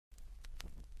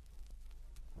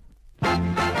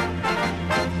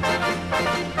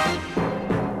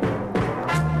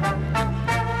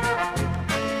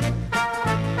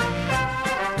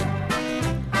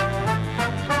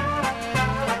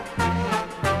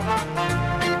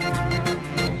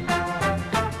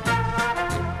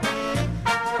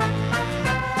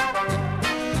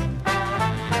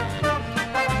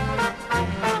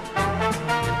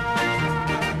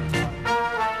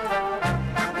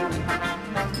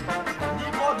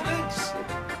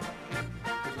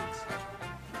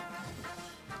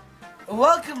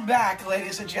welcome back,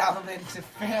 ladies and gentlemen, to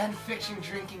Fan Fiction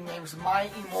Drinking Games, My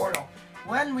Immortal.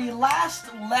 When we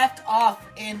last left off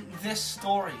in this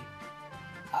story,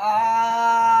 what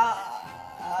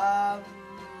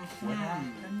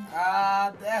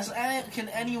happened? Can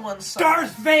anyone say?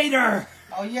 Darth Vader!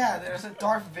 Oh yeah, there's a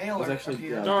Darth Vader. It was actually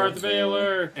Darth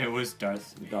Vader! It was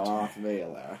Darth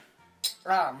Vader.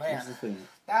 Oh man,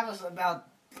 that was about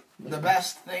the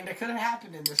best thing that could have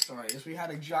happened in this story. Is we had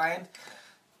a giant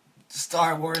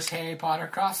Star Wars Harry Potter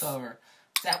crossover.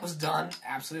 That was done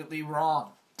absolutely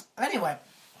wrong. Anyway.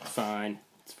 Fine.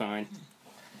 It's fine.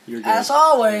 You're good. As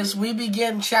always, we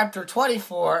begin chapter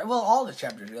 24, well, all the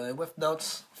chapters really, with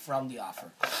notes from the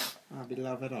author. Our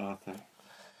beloved author.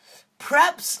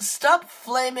 Preps, stop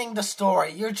flaming the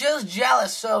story. You're just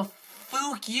jealous, so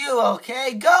fuck you,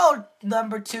 okay? Go,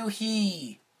 number 2,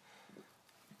 he.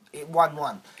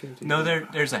 1-1. No,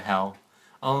 there's a hell.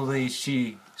 Only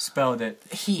she spelled it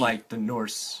He. like the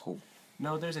Norse.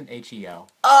 No, there's an H-E-L.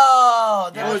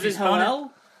 Oh, Yeah, that is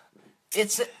hell?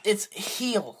 It's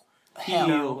heel. Hell.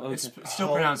 Hell. Okay. It's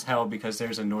still pronounced hell because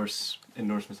there's a Norse, in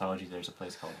Norse mythology, there's a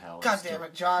place called hell. God damn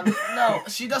it, John. No,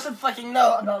 she doesn't fucking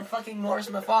know about fucking Norse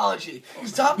mythology.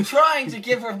 Stop trying to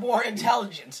give her more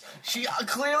intelligence. She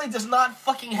clearly does not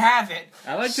fucking have it.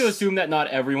 I like to assume that not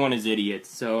everyone is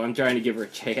idiots, so I'm trying to give her a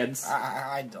chance.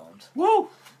 I don't. Woo!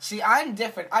 See, I'm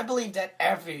different. I believe that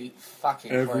every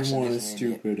fucking person Everyone is is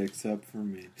stupid except for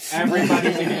me.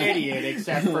 Everybody's an idiot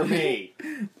except for me.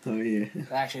 Oh yeah.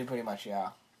 Actually, pretty much, yeah.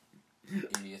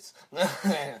 Idiots.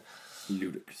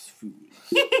 Ludicrous fools.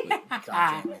 God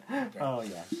damn it. Okay. Oh,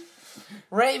 yeah.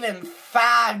 Raven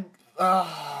Fag...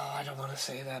 Oh, I don't want to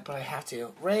say that, but I have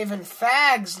to. Raven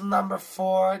Fags, number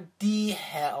 4, D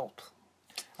help.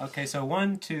 Okay, so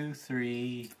 1, 2,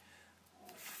 3,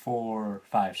 4,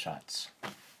 5 shots,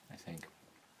 I think.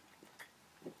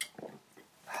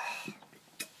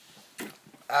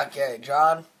 Okay,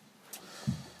 John.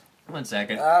 1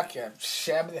 second. Okay.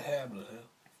 Shabba habba.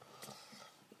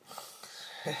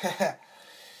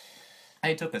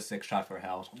 I took a 6 shot for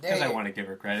hell, because I want to give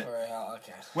her credit.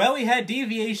 Okay. Well, we had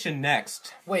deviation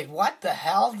next. Wait, what the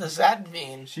hell does that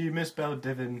mean? She misspelled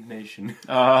divination.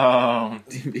 Oh.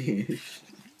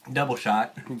 Double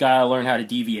shot. You gotta learn how to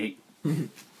deviate.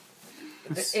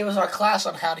 It was our class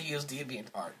on how to use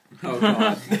DeviantArt. Oh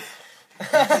god.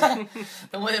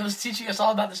 It was teaching us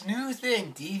all about this new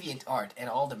thing, DeviantArt, and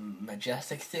all the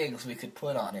majestic things we could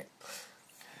put on it.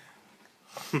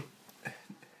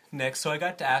 Next, so I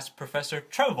got to ask Professor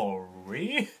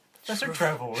Trevelry. Professor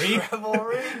Trevelry.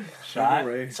 Trevelry? Shot.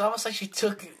 It's almost like she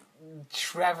took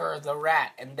Trevor the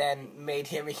rat and then made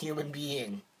him a human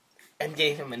being and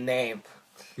gave him a name.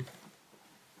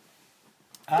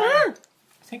 I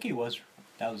think he was.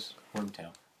 That was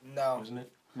Wormtail, No. wasn't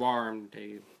it? Warm,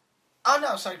 Dave. Oh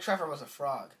no, sorry, Trevor was a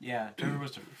frog. Yeah, Trevor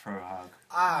was the frog.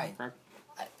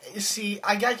 You see,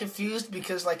 I got confused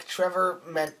because, like, Trevor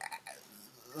meant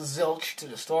zilch to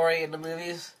the story in the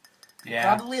movies. Yeah.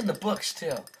 Probably in the books,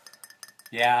 too.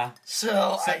 Yeah.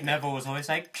 So, Except Neville was always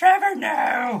like, Trevor,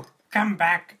 no! Come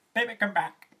back. Baby, come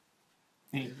back.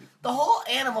 the whole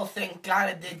animal thing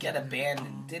kind of did get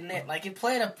abandoned, didn't it? Like, it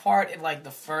played a part in, like,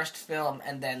 the first film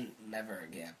and then never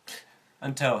again.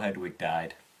 Until Hedwig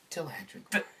died. Till Hedwig.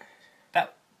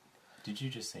 That. Did you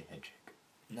just say Hedwig?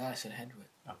 No, I said Hedwig.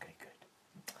 Okay,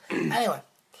 good. Anyway.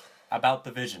 About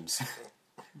the visions.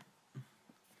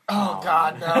 Oh,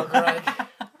 God, no, Greg.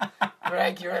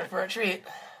 Greg, you're in for a treat.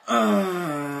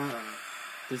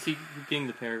 Does he getting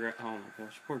the paragraph? Oh my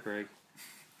gosh, poor Greg.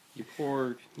 You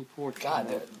poor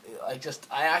God,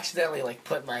 I accidentally, like,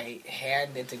 put my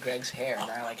hand into Greg's hair and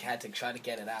I, like, had to try to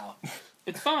get it out.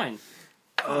 It's fine.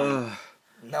 No,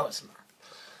 it's not.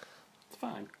 It's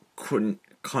fine.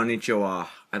 Konnichiwa.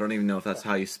 I don't even know if that's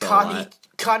how you spell that.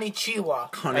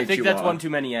 Konnichiwa. Konnichiwa. I think that's one too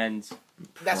many N's.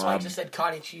 That's why I just said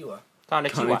konnichiwa.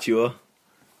 Konnichiwa.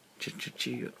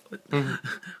 Konnichiwa.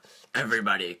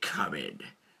 Everybody come in,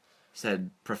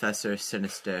 said Professor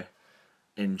Sinister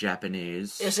in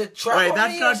Japanese. Is it Oh, wait,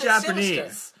 that's Trevelry or not is it Japanese.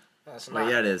 Sinister? That's Wait,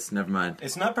 yeah, it is. Never mind.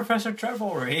 It's not Professor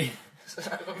Trevelry.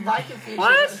 My confusion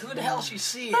What? is who the hell is she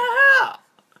seeing?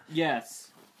 Yes.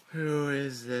 Who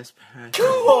is this person?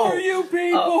 Who are you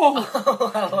people?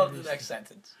 Oh, I love the next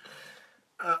sentence.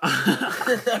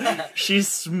 She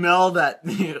smelled at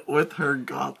me with her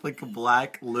gothic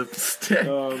black lipstick.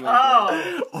 Oh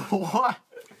my What?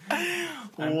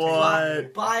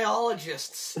 What?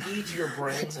 Biologists, eat your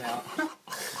brains out.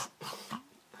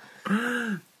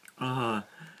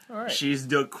 Alright. She's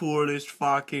the coolest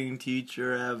fucking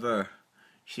teacher ever.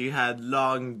 She had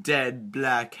long, dead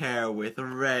black hair with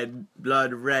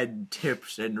blood red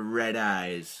tips and red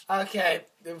eyes. Okay,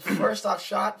 first off,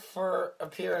 shot for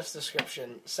appearance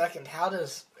description. Second, how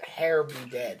does hair be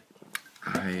dead?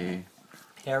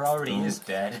 Hair already is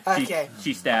dead. Okay.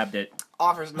 She stabbed it.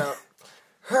 Offers note.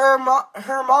 Her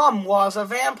mom was a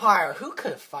vampire. Who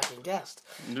could have fucking guessed?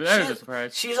 That was a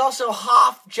surprise. She's also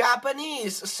half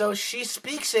Japanese, so she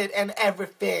speaks it and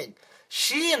everything.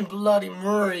 She and Bloody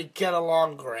Murray get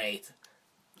along great.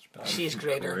 She's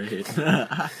greater.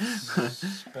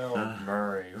 Spelled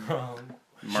Murray wrong.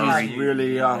 She's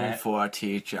really young for a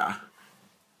teacher.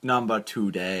 Number 2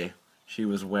 day. She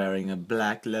was wearing a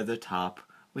black leather top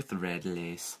with red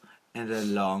lace and a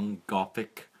long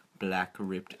gothic black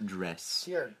ripped dress.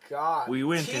 Dear God. We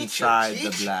went inside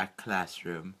the black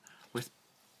classroom with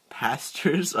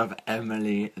pastors of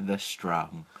Emily the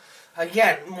Strong.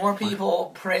 Again, more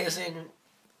people praising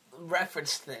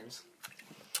reference things.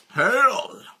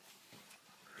 Harold!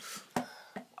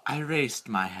 I raised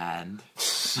my hand.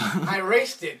 I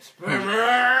raced it.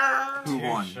 Who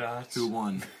won? shots. Who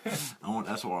won?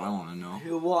 That's what I want to know.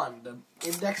 Who won? The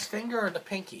index finger or the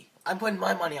pinky? I'm putting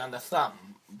my money on the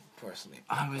thumb, personally.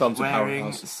 I was Thumbs of wearing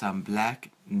powerhouse. some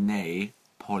black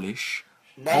Polish.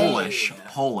 With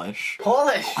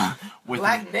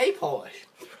black nay Polish.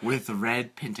 With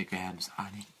red pentagrams on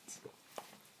it.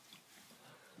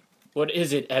 What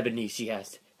is it, Ebony? She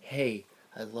asked. Hey,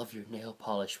 I love your nail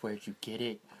polish. Where'd you get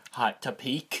it? Hot to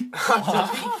peak?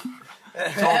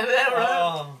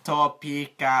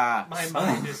 Topeka. My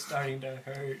mind is starting to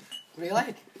hurt.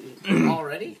 Really?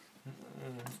 Already?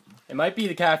 It might be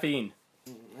the caffeine.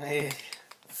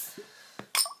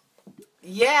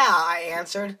 Yeah, I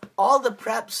answered. All the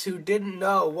preps who didn't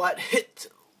know what hit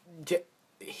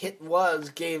was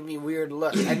gave me weird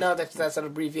looks. I know that's an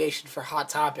abbreviation for Hot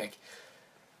Topic.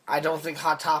 I don't think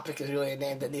Hot Topic is really a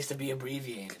name that needs to be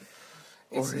abbreviated.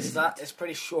 It's not. It's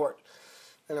pretty short.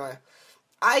 Anyway,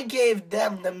 I gave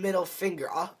them the middle finger.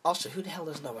 Also, who the hell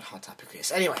doesn't know what Hot Topic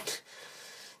is? Anyway,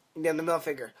 then the middle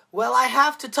finger. Well, I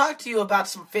have to talk to you about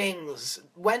some things.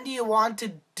 When do you want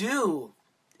to do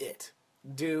it?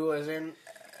 Do as in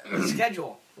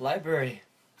schedule. Library.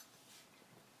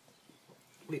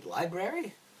 Wait,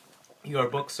 library? Your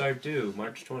books are due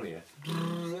March 20th.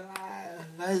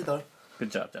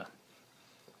 Good job, John.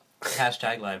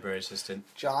 Hashtag library assistant.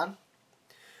 John?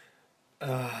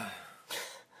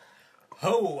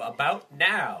 Ho about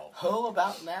now? How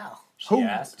about now? She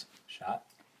asked. Shot.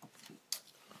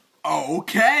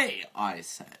 Okay, I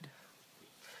said.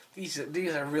 These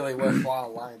are really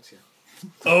worthwhile lines here.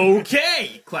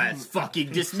 Okay, class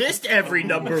fucking dismissed. Every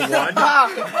number one.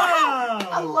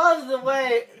 I love the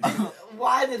way.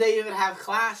 Why did they even have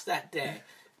class that day?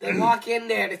 They walk in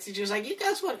there and the teacher's like, "You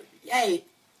guys want? Hey,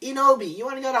 Enoby, you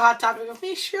want to go to Hot Topic with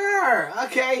me? Sure.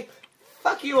 Okay.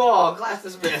 Fuck you all. Class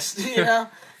dismissed." You know,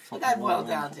 what that boiled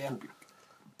down to.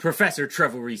 Professor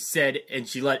Trevelry said, and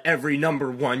she let every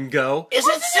number one go. Is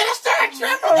it Sinister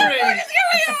Trevelry?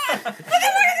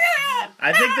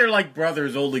 I think they're like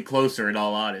brothers, only closer. In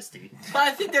all honesty, But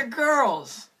I think they're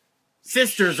girls.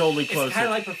 sisters only It's kind closer. of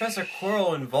like Professor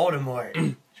Quirrell and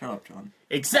Voldemort. Shut up, John.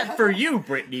 Except for you,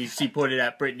 Brittany. She pointed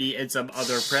at Brittany and some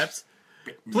other preps.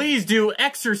 Please do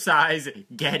exercise.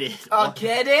 Get it? Oh,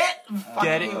 get it? Fuck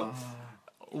Get it? you.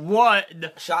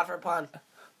 What? Shot for a pun.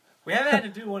 We haven't had to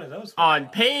do one of those. On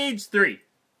page 3.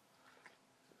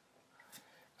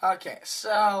 Okay,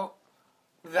 so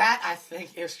that I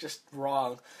think is just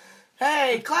wrong.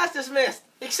 Hey, class dismissed.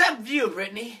 Except you,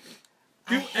 Brittany.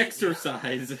 Do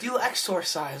exercise. Do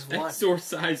exorcise one.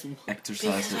 Exercise.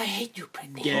 Exercise Because I it. hate you,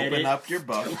 Brittany. Get Open it? up your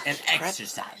book and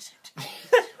exercise it.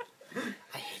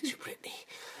 I hate you, Brittany.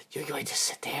 You're going to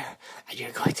sit there and you're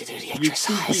going to do the You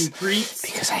exercise. fucking creeps.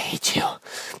 Because I hate you.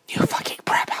 You fucking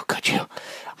prep, how could you?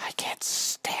 I can't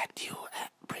stand you,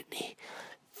 Brittany.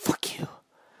 Fuck you.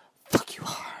 Fuck you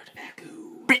hard.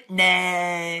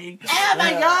 Brittany! Oh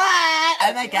my god!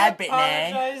 Oh my god,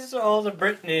 Brittany! Apologize to all the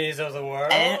Britneys of the world.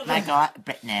 Oh my god,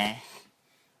 Brittany.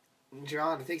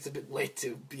 John, I think it's a bit late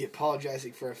to be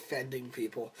apologizing for offending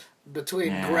people.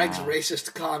 Between Yeah. Greg's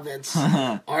racist comments,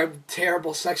 our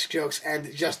terrible sex jokes,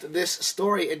 and just this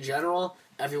story in general,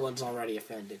 everyone's already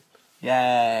offended.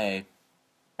 Yay.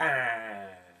 Bah.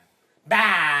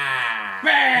 Bah.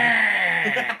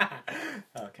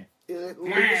 Okay. Is it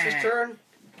Lucas's turn?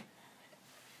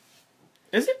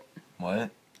 Is it? What?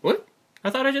 What? I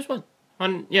thought I just won.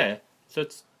 Yeah. So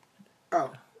it's...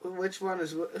 Oh, which one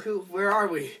is who? Where are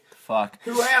we? Fuck.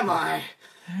 Who am I?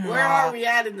 Where are we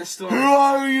at in the story? Who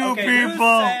are you Okay, who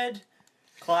people? said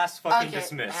Class fucking Okay,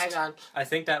 dismissed. hang on. I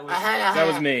think that was... That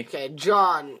was me. Okay,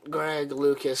 John, Greg,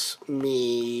 Lucas,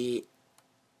 me.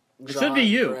 It should be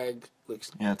you. Greg,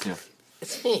 Lucas. Yeah, too.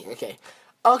 It's me. Okay.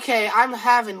 Okay, I'm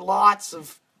having lots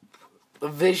of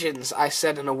visions, I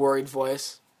said in a worried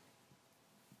voice.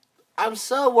 I'm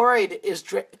so worried is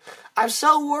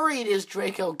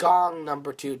Draco Gong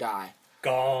number 2 die?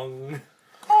 Gong.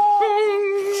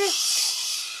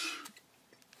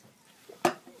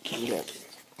 Yeah.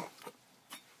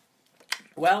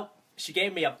 Well, she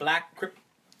gave me a black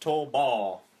crypto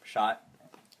ball shot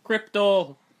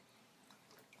Crypto.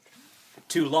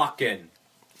 to lock in.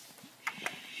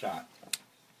 Shot.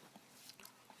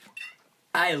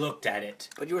 I looked at it.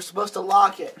 But you were supposed to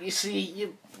lock it. You see,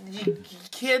 you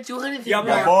can't do anything. You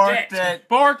about borked it.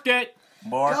 Borked it.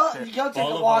 You go take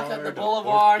a walk on the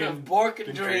boulevard of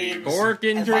Borkin Dreams.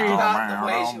 Borkin and Dreams. think about the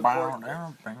ways you borked.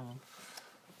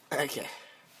 Okay.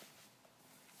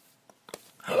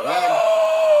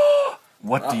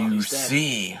 What do you he's dead.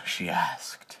 see? She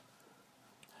asked.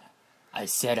 I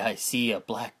said I see a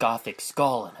black gothic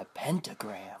skull and a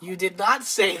pentagram. You did not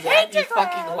say that, you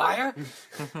fucking liar.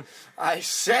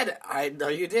 No,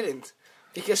 you didn't.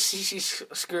 Because she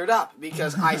screwed up.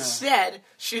 Because I said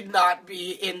should not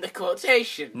be in the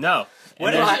quotation. No.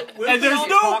 What and is there's, it? We'll and there's all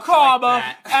no talk comma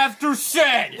like after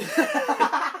said.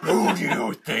 Who do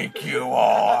you think you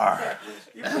are?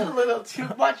 You put a little too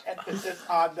much emphasis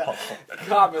on the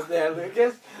comment there,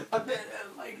 Lucas.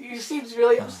 You seemed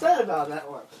really upset about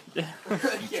that one.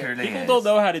 He truly People is. don't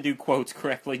know how to do quotes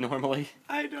correctly normally.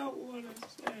 I don't want to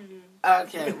say it.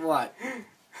 Okay, what?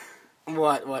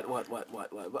 What?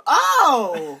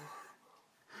 Oh!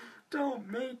 Don't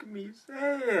make me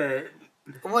say it.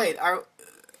 Wait,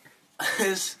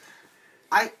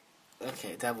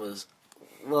 okay, that was...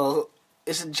 Well,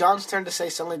 is it John's turn to say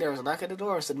suddenly there was a knock at the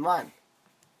door, or is it mine?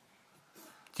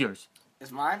 It's yours.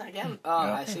 It's mine again? Oh,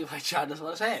 Yeah. I see why John doesn't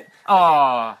want to say it.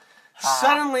 Aww.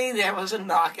 Suddenly, there was a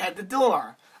knock at the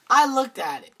door. I looked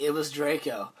at it. It was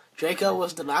Draco. Draco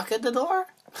was the knock at the door?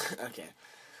 Okay.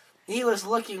 He was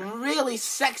looking really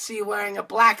sexy wearing a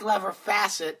black leather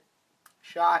facet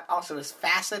shot. Also, is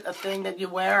facet a thing that you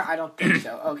wear? I don't think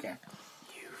so. Okay.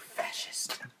 You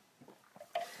fascist.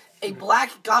 A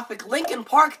black gothic Linkin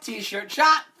Park t-shirt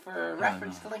shot for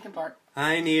reference to Linkin Park.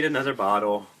 I need another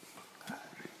bottle.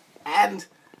 And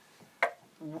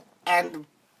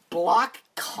block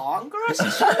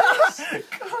Congress?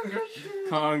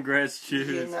 Congress You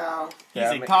shoes. know.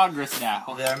 He's in Congress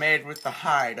now. They're made with the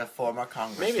hide of former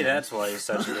congressmen. Maybe that's why he's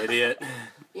such an idiot.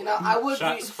 You know, I would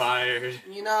Shots be... fired.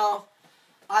 You know,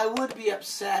 I would be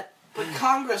upset, but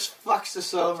Congress fucks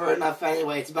us over enough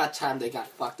anyway. It's about time they got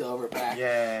fucked over back.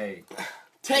 Yay.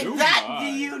 Take Oh that, my. the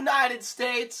United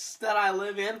States that I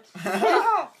live in.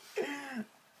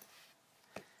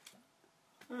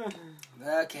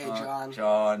 Okay, John.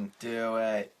 John, do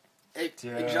it. Hey,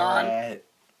 Do hey, John. it.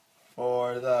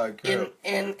 For the group.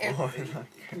 In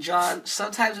John,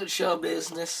 sometimes with show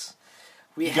business,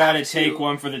 we You have gotta to take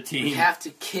one for the We team. have to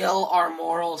kill our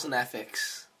morals and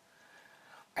ethics,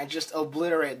 and just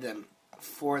obliterate them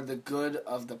for the good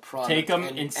of the product. Take 'em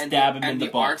and stab 'em in the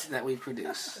the butt. art that we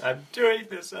produce. I'm doing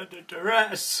this under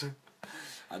duress.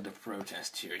 Under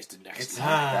protest, here is the next It's one.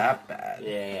 not that bad.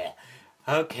 Yeah.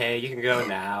 Okay, you can go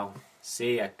now.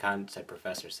 See, I can't say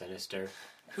Professor Sinister.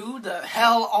 Who the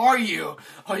hell are you?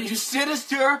 Are you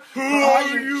sinister? Who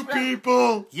are you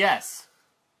people? Yes.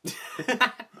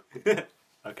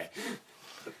 Okay.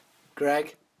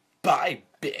 Greg? Bye,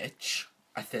 bitch.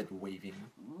 I said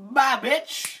waving. Bye,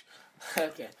 bitch!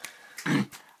 Okay. If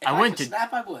I went could to-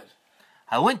 snap, I would.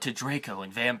 I went to Draco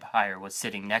and Vampire was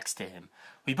sitting next to him.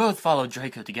 We both followed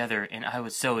Draco together and I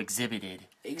was so exhibited.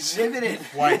 Exhibited.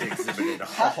 White exhibited.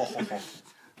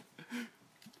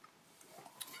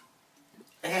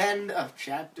 End of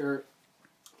chapter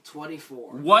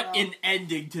 24. What You know, an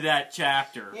ending to that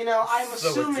chapter. You know, I'm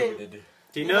assuming...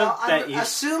 Do you You know know, that I'm you...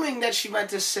 assuming that she meant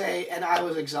to say, and I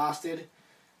was exhausted,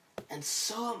 and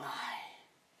so am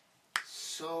I.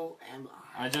 So am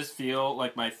I. I just feel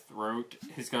like my throat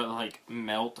is gonna like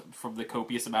melt from the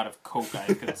copious amount of coke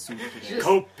I consumed today.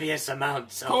 Copious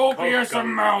amounts of Copious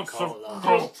amounts of Coca-Cola.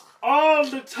 coke. All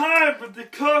the time with the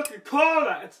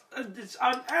Coca-Cola. It's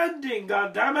unending,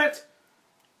 goddammit.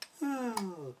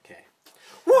 Okay.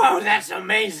 Whoa, that's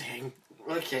amazing.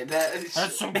 Okay, that is...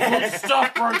 That's some good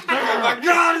stuff right there.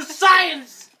 God, it's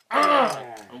science!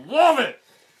 I love it.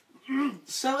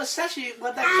 So essentially,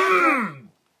 what that chapter...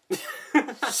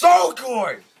 So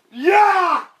good!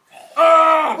 Yeah!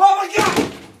 Oh my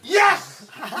god! Yes!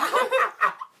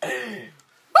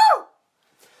 Woo!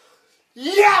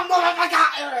 Yeah,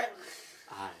 motherfucker!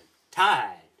 I'm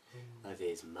tired of the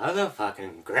these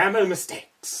motherfucking grammar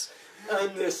mistakes.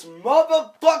 And this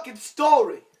motherfucking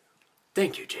story.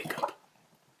 Thank you, Jacob.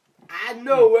 I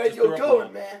know where Just you're the right going,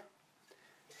 one. man.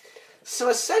 So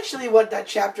essentially what that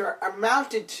chapter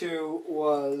amounted to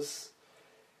was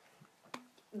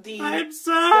I'm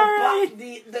sorry.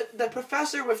 the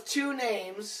professor with two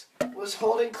names was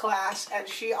holding class, and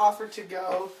she offered to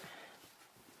go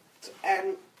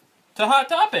and To Hot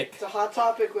Topic. to Hot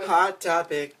Topic with... Hot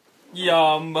topic.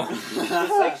 Yum. It's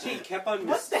like she kept on.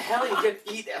 What the hell are you going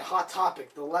to eat at Hot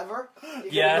Topic? The lever? You can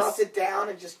Yes. melt it down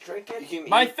and just drink You it? can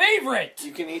My eat, favorite.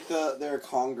 you can eat their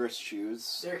Congress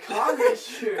shoes. They're Congress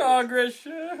shoes. Congress.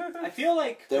 I feel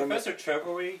like Damn it. Professor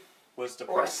Trevelry was Or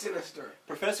depressed. Sinister.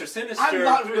 Professor Sinister I'm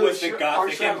not really was sure. the Or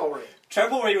gothic. And Trevelry.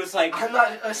 Trevelry was like, I'm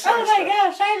not a Sinister.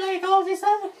 gosh, I like all this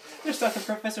other. stuff. And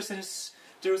Professor Sinister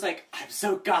was like, I'm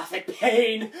so gothic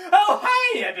pain. Oh,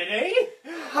 hi, Ebony.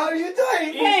 How are you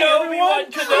doing? Hey,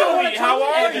 everyone, Kenobi, how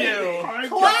are you?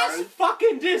 Class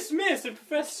fucking dismissed. And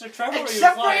Professor Trevelry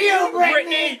Except was for like, you,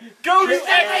 Britney. Go to Except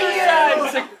for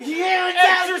exercise. You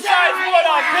Exercise what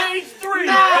on page 3,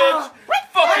 No. bitch.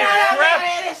 Fucking crap.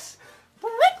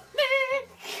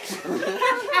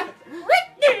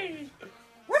 Whitney.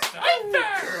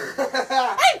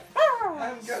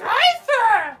 I'm good.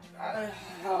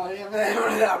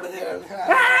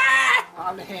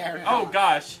 I'm here. Oh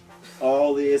gosh.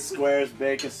 All these squares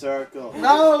make a circle.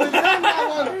 No, we've done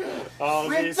that one. all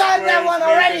We've these done that squares one make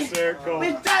already. a circle.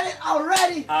 We've done it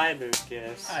already. Hi,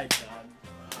 Lucas. Hi,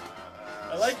 John.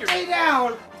 I like your Stay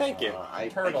down. Thank you. I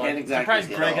turtle. can't I'm exactly surprised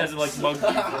get Greg off. hasn't like mugged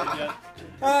you for it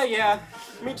yet. Yeah.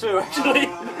 Me too, actually.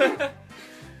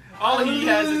 All he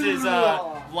has is his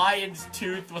lion's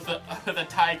tooth with a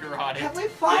tiger on Have it. we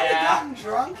finally Yeah. gotten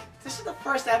drunk? This is the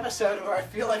first episode where I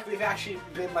feel like we've actually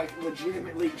been like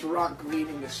legitimately drunk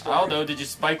reading this story. I don't know, did you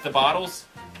spike the bottles?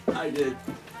 I did.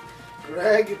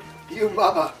 Greg, you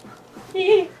mother.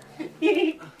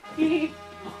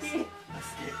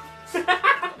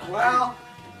 Well,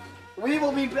 we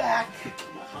will be back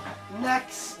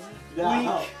next week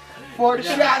for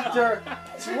chapter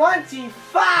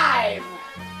 25.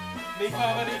 Mi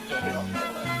favorito.